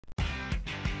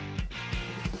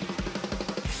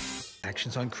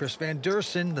Actions on Chris Van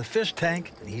Dursen, the fish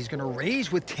tank, and he's going to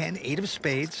raise with 10, 8 of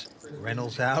spades.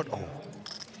 Reynolds out.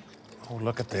 Oh,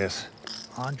 look at this.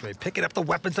 Andre picking up the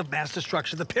weapons of mass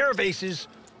destruction, the pair of aces.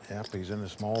 Yep, he's in the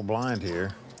small blind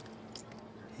here.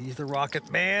 He's the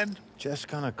rocket man. Just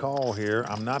gonna call here.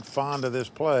 I'm not fond of this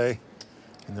play.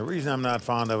 And the reason I'm not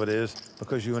fond of it is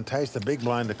because you entice the big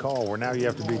blind to call, where now you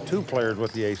have to be 2 players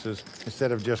with the aces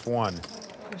instead of just 1.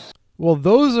 Well,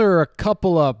 those are a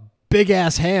couple of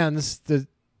big-ass hands that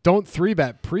don't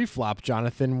 3-bet pre-flop,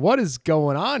 Jonathan. What is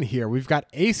going on here? We've got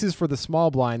aces for the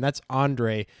small blind. That's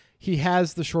Andre. He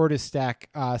has the shortest stack,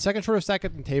 second shortest stack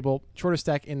at the table, shortest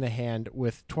stack in the hand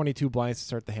with 22 blinds to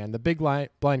start the hand. The big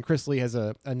blind, Chris Lee, has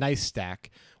a nice stack.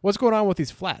 What's going on with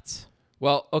these flats?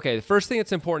 Well, okay, the first thing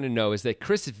that's important to know is that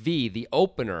Chris V, the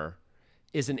opener,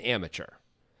 is an amateur.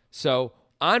 So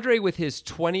Andre, with his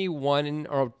 21,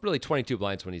 or really 22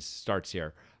 blinds when he starts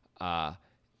here,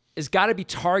 has got to be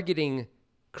targeting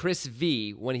Chris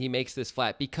V when he makes this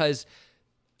flat, because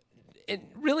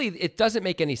it doesn't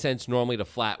make any sense normally to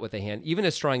flat with a hand, even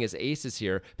as strong as aces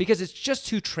here, because it's just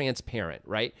too transparent,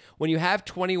 right? When you have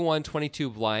 21, 22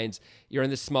 blinds, you're in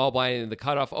the small blind and the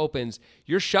cutoff opens,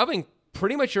 you're shoving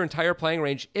pretty much your entire playing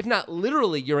range, if not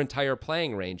literally your entire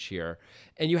playing range here.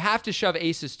 And you have to shove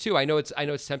aces too. I know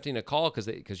it's tempting to call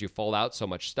because you fold out so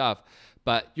much stuff,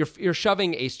 but you're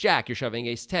shoving ace jack, you're shoving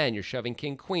ace 10, you're shoving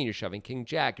king queen, you're shoving king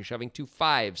jack, you're shoving 2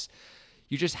 5s.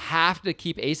 You just have to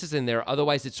keep aces in there.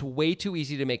 Otherwise, it's way too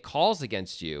easy to make calls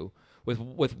against you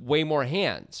with way more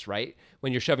hands, right?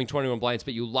 When you're shoving 21 blinds,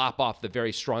 but you lop off the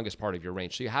very strongest part of your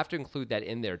range. So you have to include that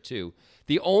in there too.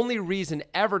 The only reason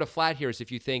ever to flat here is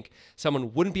if you think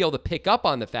someone wouldn't be able to pick up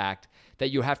on the fact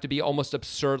that you have to be almost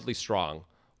absurdly strong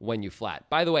when you flat.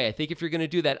 By the way, I think if you're going to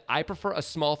do that, I prefer a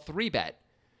small 3-bet.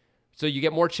 So you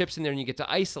get more chips in there and you get to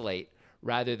isolate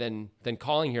rather than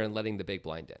calling here and letting the big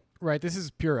blind in. Right, this is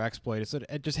pure exploit.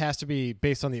 It just has to be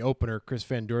based on the opener, Chris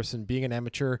Van Dursen, being an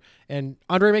amateur, and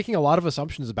Andre making a lot of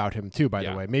assumptions about him too, by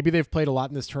the way. Maybe they've played a lot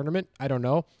in this tournament, I don't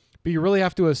know, but you really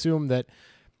have to assume that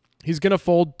he's going to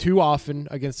fold too often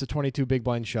against a 22 big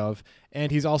blind shove,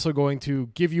 and he's also going to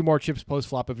give you more chips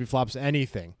post-flop if he flops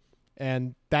anything,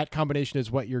 and that combination is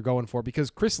what you're going for,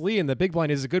 because Chris Lee in the big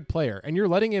blind is a good player, and you're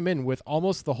letting him in with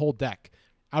almost the whole deck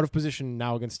out of position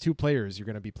now against 2 players you're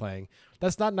going to be playing.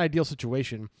 That's not an ideal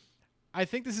situation. I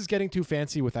think this is getting too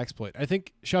fancy with exploit. I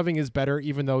think shoving is better,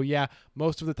 even though, yeah,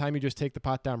 most of the time you just take the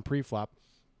pot down pre-flop.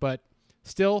 But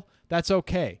still, that's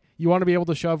okay. You want to be able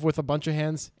to shove with a bunch of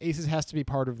hands. Aces has to be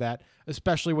part of that,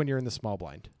 especially when you're in the small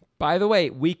blind. By the way,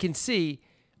 we can see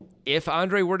if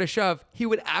Andre were to shove, he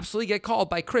would absolutely get called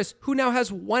by Chris, who now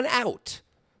has 1 out.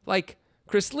 Like,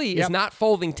 Chris Lee is not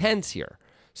folding 10s here.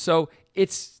 So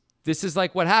this is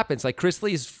like what happens. Like Chris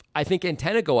Lee's, I think,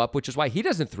 intent to go up, which is why he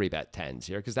doesn't 3-bet 10s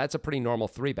here, because that's a pretty normal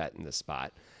 3-bet in this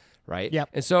spot, right? Yep.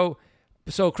 And so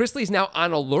Chris Lee's now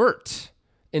on alert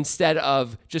instead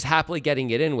of just happily getting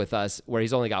it in with us, where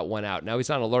he's only got 1 out. Now he's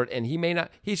on alert, and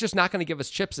he's just not going to give us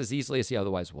chips as easily as he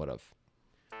otherwise would have.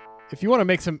 If you want to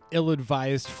make some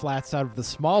ill-advised flats out of the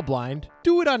small blind,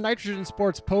 do it on Nitrogen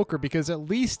Sports Poker, because at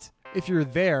least if you're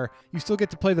there, you still get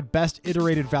to play the best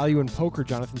iterated value in poker.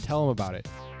 Jonathan, tell them about it.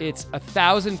 It's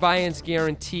 1,000 buy-ins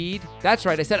guaranteed. That's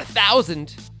right, I said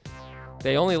 1,000.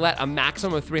 They only let a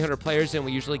maximum of 300 players in.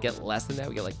 We usually get less than that.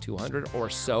 We get like 200 or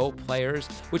so players,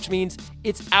 which means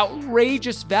it's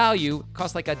outrageous value. It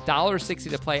costs like $1.60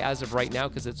 to play as of right now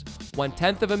because it's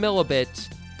 1/10 of a millibit.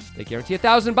 They guarantee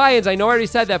 1,000 buy-ins. I know I already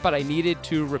said that, but I needed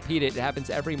to repeat it. It happens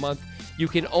every month. You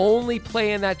can only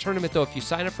play in that tournament, though, if you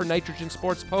sign up for Nitrogen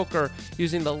Sports Poker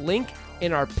using the link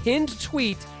in our pinned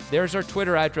tweet. There's our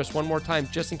Twitter address one more time,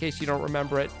 just in case you don't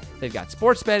remember it. They've got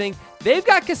sports betting. They've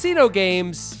got casino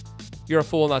games. You're a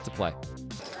fool not to play.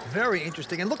 Very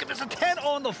interesting. And look at this, a 10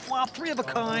 on the flop, 3 of a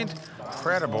kind.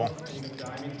 Incredible.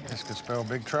 This could spell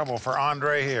big trouble for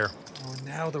Andre here. Oh,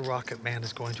 now the Rocket Man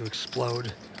is going to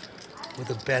explode with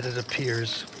a bet, it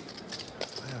appears.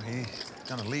 Well, he's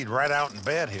going to lead right out in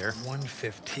bed here.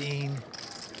 115.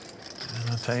 And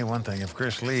I'll tell you one thing, if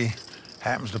Chris Lee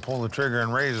happens to pull the trigger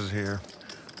and raises here,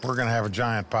 we're going to have a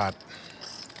giant pot.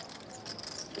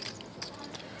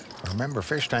 Remember,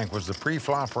 Fish Tank was the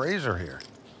pre-flop raiser here.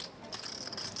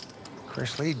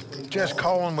 Chris Lee just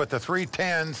calling with the 3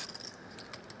 10s.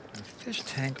 Fish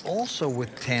Tank also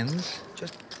with 10s,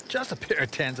 just a pair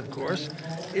of 10s, of course,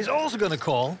 is also going to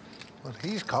call. Well,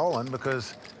 he's calling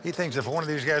because he thinks if one of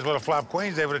these guys would have flopped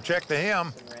queens, they would have checked to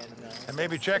him and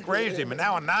maybe check raised him. And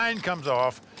now a 9 comes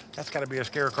off. That's got to be a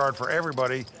scare card for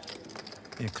everybody,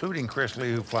 including Chris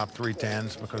Lee, who flopped 3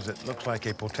 10s, because it looks like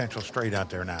a potential straight out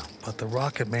there now. But the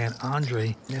Rocket Man,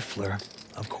 Andre Niffler,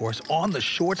 of course, on the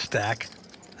short stack.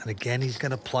 And again, he's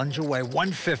going to plunge away.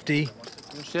 150. How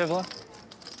much do you have left?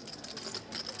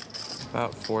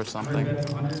 About 4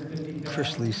 something.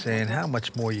 Chris Lee saying, how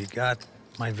much more you got,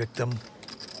 my victim?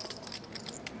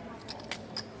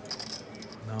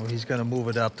 No, he's going to move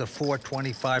it up to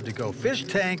 425 to go. Fish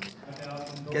tank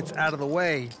gets out of the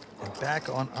way and back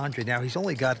on Andre. Now he's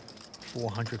only got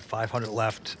 400, 500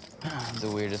 left. The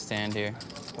weirdest hand here.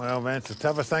 Well, Vince, the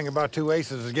toughest thing about 2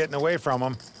 aces is getting away from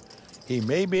him. He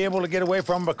may be able to get away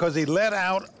from him because he let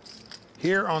out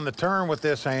here on the turn with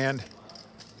this hand.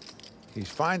 He's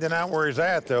finding out where he's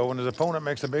at, though, when his opponent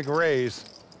makes a big raise.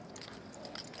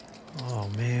 Oh,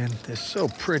 man, they're so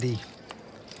pretty.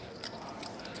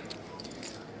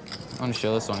 I want to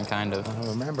show this one, kind of.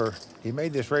 Remember, he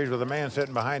made this raise with a man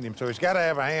sitting behind him, so he's got to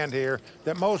have a hand here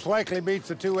that most likely beats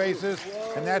the 2 aces,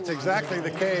 and that's exactly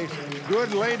the case. Good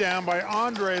laydown by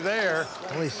Andre there.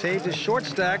 Well, he saved his short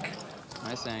stack.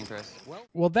 Nice hand, Chris.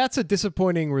 Well, that's a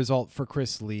disappointing result for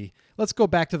Chris Lee. Let's go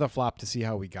back to the flop to see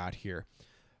how we got here.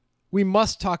 We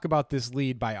must talk about this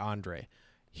lead by Andre.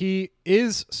 He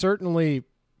is certainly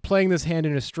playing this hand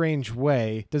in a strange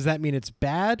way. Does that mean it's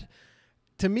bad?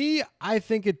 To me, I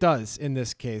think it does in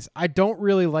this case. I don't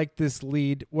really like this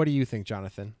lead. What do you think,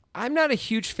 Jonathan? I'm not a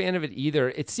huge fan of it either.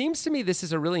 It seems to me this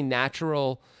is a really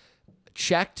natural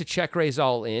check to check raise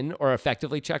all in, or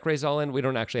effectively check raise all in. We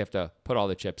don't actually have to put all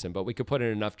the chips in, but we could put in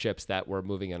enough chips that we're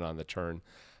moving in on the turn.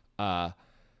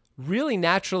 Really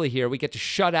naturally here, we get to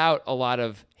shut out a lot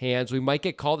of hands. We might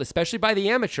get called, especially by the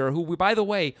amateur, who, we, by the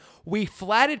way, we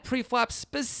flatted pre-flop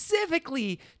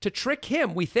specifically to trick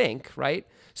him, we think, right?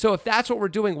 So if that's what we're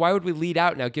doing, why would we lead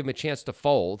out now, give him a chance to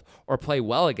fold or play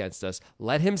well against us?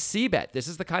 Let him c-bet. This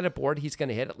is the kind of board he's going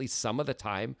to hit at least some of the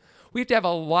time. We have to have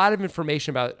a lot of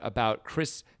information about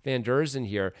Chris Van Derzen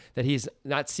here, that he's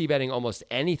not c-betting almost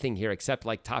anything here except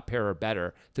like top pair or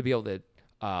better to be able to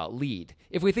lead.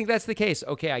 If we think that's the case,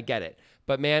 okay, I get it.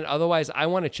 But man, otherwise, I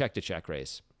want to check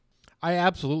raise. I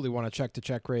absolutely want to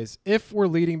check raise. If we're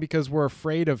leading because we're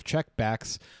afraid of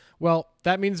checkbacks, well,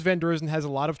 that means Van Derzen has a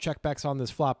lot of checkbacks on this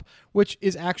flop, which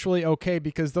is actually okay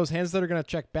because those hands that are going to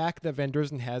check back that Van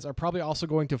Derzen has are probably also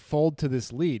going to fold to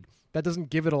this lead. That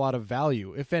doesn't give it a lot of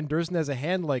value. If Van Derzen has a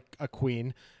hand like a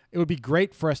queen, it would be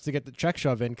great for us to get the check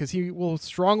shove in because he will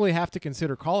strongly have to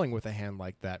consider calling with a hand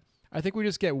like that. I think we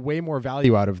just get way more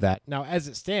value out of that. Now, as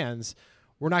it stands,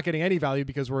 we're not getting any value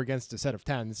because we're against a set of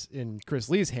 10s in Chris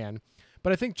Lee's hand.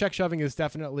 But I think check shoving is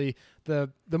definitely the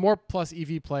more plus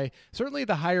EV play, certainly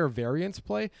the higher variance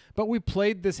play. But we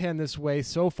played this hand this way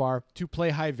so far to play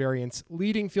high variance.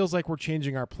 Leading feels like we're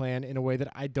changing our plan in a way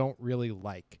that I don't really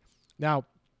like. Now,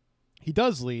 he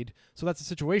does lead, so that's the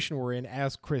situation we're in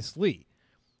as Chris Lee.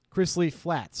 Chris Lee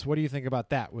flats. What do you think about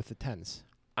that with the 10s?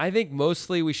 I think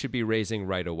mostly we should be raising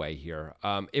right away here.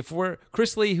 If we're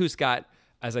Chris Lee, who's got,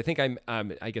 as I think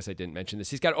I guess I didn't mention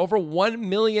this, he's got over $1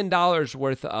 million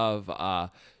worth of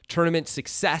tournament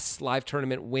success, live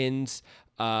tournament wins.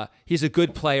 He's a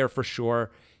good player for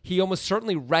sure. He almost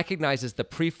certainly recognizes the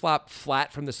pre-flop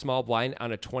flat from the small blind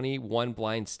on a 21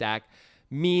 blind stack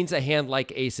means a hand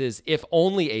like aces, if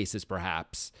only aces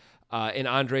perhaps, in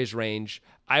Andre's range.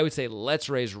 I would say let's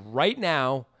raise right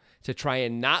now to try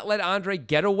and not let Andre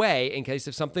get away in case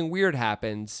if something weird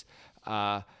happens.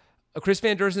 Chris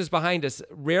Van Derzen is behind us.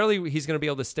 Rarely he's going to be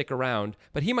able to stick around,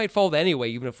 but he might fold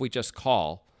anyway, even if we just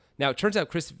call. Now, it turns out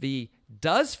Chris V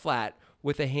does flat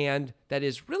with a hand that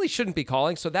is really shouldn't be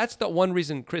calling, so that's the one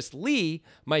reason Chris Lee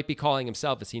might be calling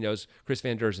himself, as he knows Chris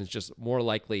Van Derzen is just more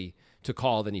likely to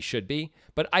call than he should be.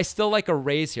 But I still like a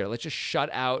raise here. Let's just shut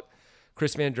out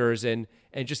Chris Van Derzen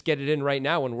and just get it in right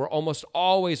now when we're almost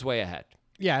always way ahead.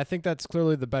 Yeah, I think that's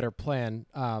clearly the better plan.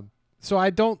 So I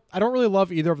don't really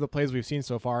love either of the plays we've seen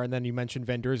so far. And then you mentioned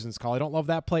Van Derzen's call. I don't love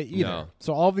that play either. No.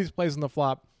 So all of these plays on the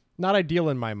flop, not ideal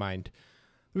in my mind.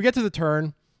 We get to the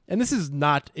turn, and this is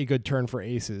not a good turn for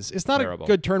aces. It's not Terrible. a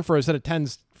good turn for a set of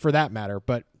 10s for that matter,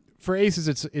 but for aces,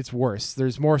 it's worse.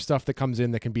 There's more stuff that comes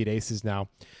in that can beat aces now.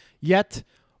 Yet,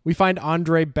 we find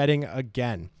Andre betting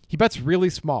again. He bets really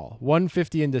small,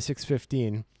 150 into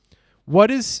 615.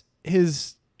 What is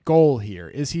his goal here?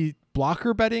 Is he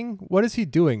blocker betting? What is he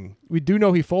doing? We do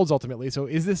know he folds ultimately, so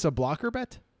is this a blocker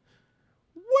bet?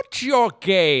 What's your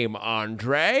game,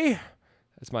 Andre?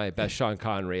 That's my best Sean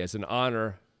Connery as an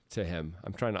honor to him.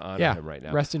 I'm trying to honor him right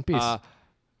now. Rest in peace.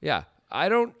 Yeah. I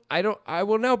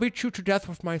will now beat you to death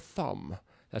with my thumb.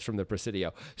 That's from the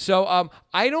Presidio. So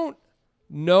I don't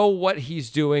know what he's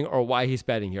doing or why he's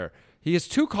betting here. He has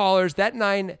 2 callers. That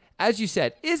 9, as you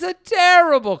said, is a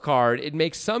terrible card. It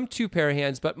makes some 2-pair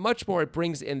hands, but much more, it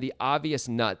brings in the obvious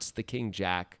nuts, the king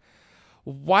jack.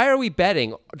 Why are we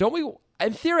betting? Don't we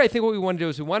in theory, I think what we want to do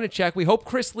is we want to check. We hope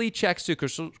Chris Lee checks too,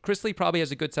 because Chris Lee probably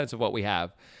has a good sense of what we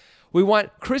have. We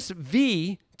want Chris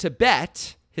V to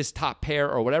bet his top pair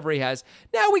or whatever he has.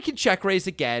 Now we can check raise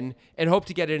again and hope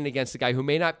to get in against a guy who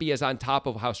may not be as on top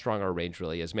of how strong our range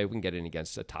really is. Maybe we can get in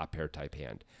against a top pair type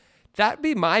hand. That'd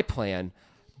be my plan.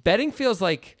 Betting feels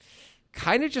like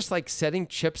kind of just like setting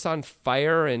chips on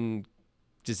fire and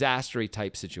disastery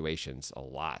type situations a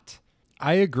lot.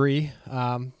 I agree.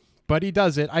 But he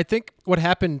does it. I think what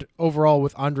happened overall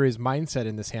with Andre's mindset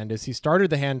in this hand is he started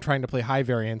the hand trying to play high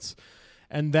variance,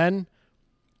 and then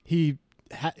he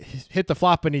hit the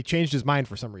flop and he changed his mind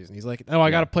for some reason. He's like, I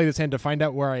got to play this hand to find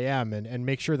out where I am and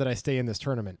make sure that I stay in this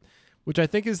tournament, which I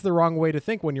think is the wrong way to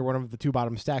think when you're one of the two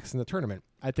bottom stacks in the tournament.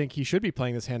 I think he should be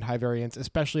playing this hand high variance,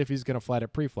 especially if he's going to flat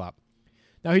it pre-flop.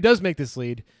 Now he does make this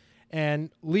lead, and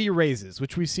Lee raises,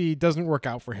 which we see doesn't work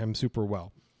out for him super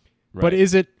well. Right. But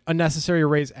is it a necessary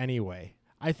raise anyway?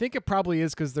 I think it probably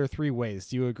is because there are three ways.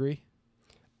 Do you agree?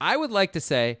 I would like to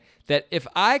say that if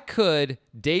I could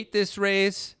date this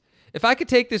raise, if I could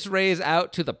take this raise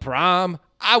out to the prom,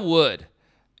 I would.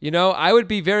 I would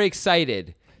be very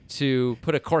excited to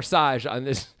put a corsage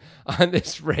on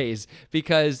this raise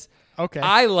because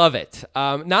I love it.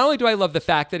 Not only do I love the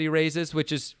fact that he raises,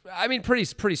 which is,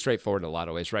 pretty straightforward in a lot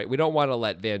of ways, right? We don't want to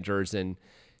let Van Derzen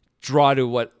draw to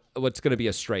what's going to be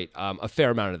a straight a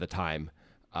fair amount of the time,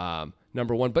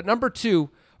 number one. But number two,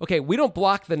 we don't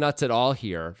block the nuts at all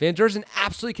here. Van Derzen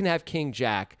absolutely can have king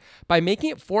jack. By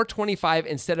making it 425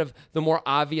 instead of the more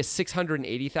obvious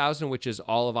 680,000, which is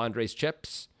all of Andre's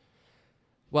chips,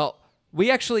 well, we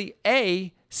actually,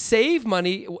 save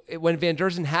money when Van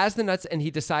Derzen has the nuts and he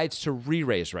decides to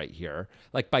re-raise right here,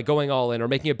 like by going all in or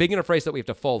making a big enough raise that we have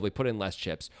to fold, we put in less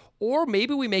chips. Or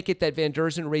maybe we make it that Van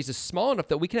Derzen raises small enough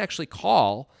that we can actually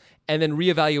call and then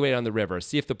reevaluate on the river,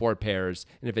 see if the board pairs,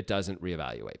 and if it doesn't,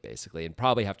 reevaluate, basically, and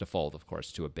probably have to fold, of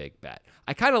course, to a big bet.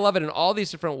 I kind of love it in all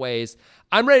these different ways.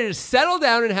 I'm ready to settle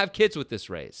down and have kids with this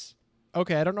raise.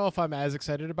 Okay, I don't know if I'm as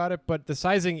excited about it, but the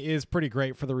sizing is pretty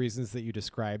great for the reasons that you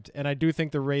described, and I do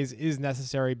think the raise is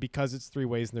necessary because it's three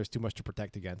ways and there's too much to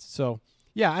protect against. So,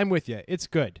 yeah, I'm with you. It's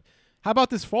good. How about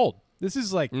this fold? This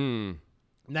is like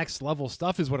next level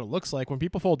stuff is what it looks like. When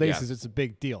people fold aces, it's a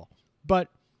big deal. But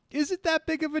is it that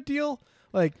big of a deal?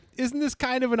 Like, isn't this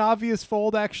kind of an obvious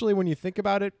fold, actually, when you think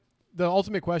about it? The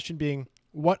ultimate question being,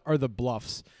 what are the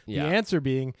bluffs? Yeah. The answer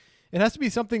being, it has to be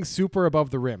something super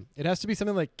above the rim. It has to be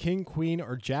something like king, queen,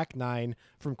 or jack nine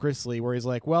from Chris Lee, where he's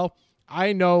like, well,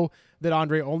 I know that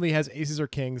Andre only has aces or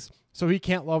kings, so he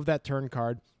can't love that turn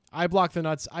card. I block the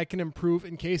nuts. I can improve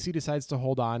in case he decides to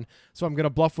hold on, so I'm going to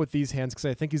bluff with these hands because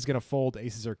I think he's going to fold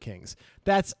aces or kings.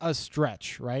 That's a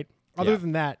stretch, right? Other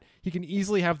than that, he can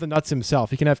easily have the nuts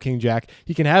himself. He can have king jack.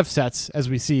 He can have sets, as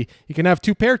we see. He can have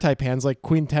two pair type hands like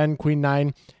queen 10, queen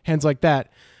 9, hands like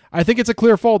that. I think it's a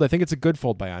clear fold. I think it's a good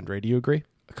fold by Andre. Do you agree?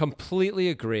 Completely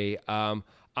agree.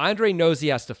 Andre knows he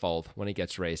has to fold when he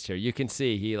gets raised here. You can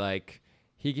see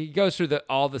he goes through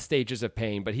all the stages of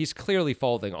pain, but he's clearly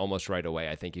folding almost right away.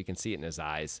 I think you can see it in his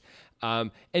eyes.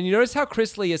 And you notice how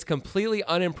Chris Lee is completely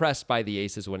unimpressed by the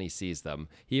aces when he sees them.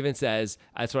 He even says,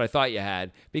 that's what I thought you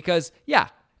had. Because,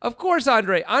 of course,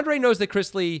 Andre knows that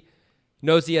Chris Lee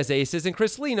knows he has aces, and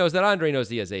Chris Lee knows that Andre knows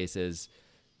he has aces.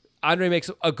 Andre makes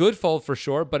a good fold for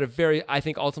sure, but a very, I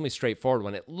think, ultimately straightforward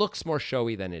one. It looks more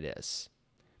showy than it is.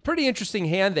 Pretty interesting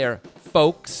hand there,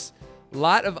 folks. A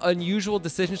lot of unusual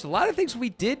decisions, a lot of things we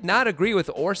did not agree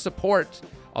with or support,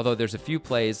 although there's a few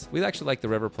plays. We actually like the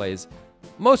river plays,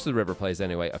 most of the river plays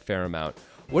anyway, a fair amount.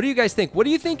 What do you guys think? What do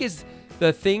you think is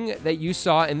the thing that you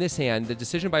saw in this hand, the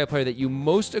decision by a player that you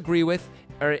most agree with,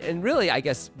 and really, I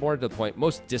guess, more to the point,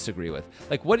 most disagree with?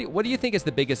 Like, what do you think is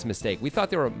the biggest mistake? We thought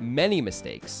there were many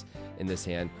mistakes in this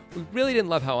hand. We really didn't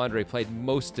love how Andre played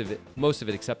most of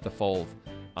it except the fold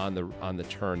on the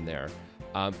turn there.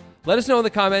 Let us know in the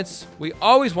comments. We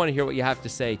always want to hear what you have to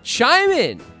say. Chime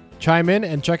in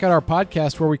and check out our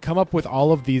podcast where we come up with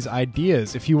all of these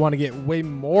ideas. If you want to get way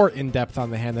more in-depth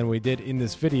on the hand than we did in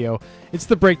this video, it's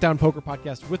the Breakdown Poker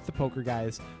Podcast with the Poker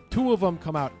Guys. 2 of them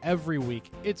come out every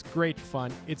week. It's great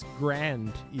fun. It's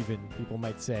grand, even, people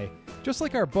might say. Just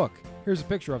like our book. Here's a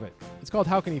picture of it. It's called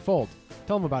How Can He Fold?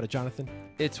 Tell them about it, Jonathan.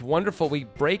 It's wonderful. We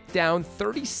break down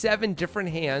 37 different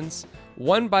hands,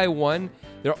 one by one.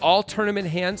 They're all tournament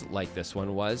hands, like this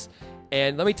one was.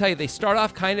 And let me tell you, they start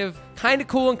off kind of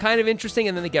cool and kind of interesting,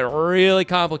 and then they get really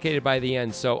complicated by the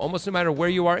end. So almost no matter where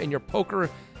you are in your poker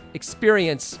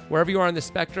experience, wherever you are on the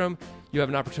spectrum, you have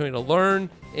an opportunity to learn,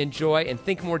 enjoy, and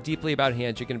think more deeply about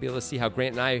hands. You're going to be able to see how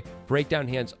Grant and I break down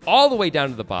hands all the way down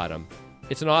to the bottom.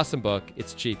 It's an awesome book.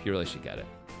 It's cheap. You really should get it.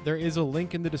 There is a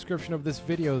link in the description of this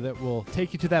video that will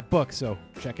take you to that book, so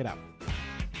check it out.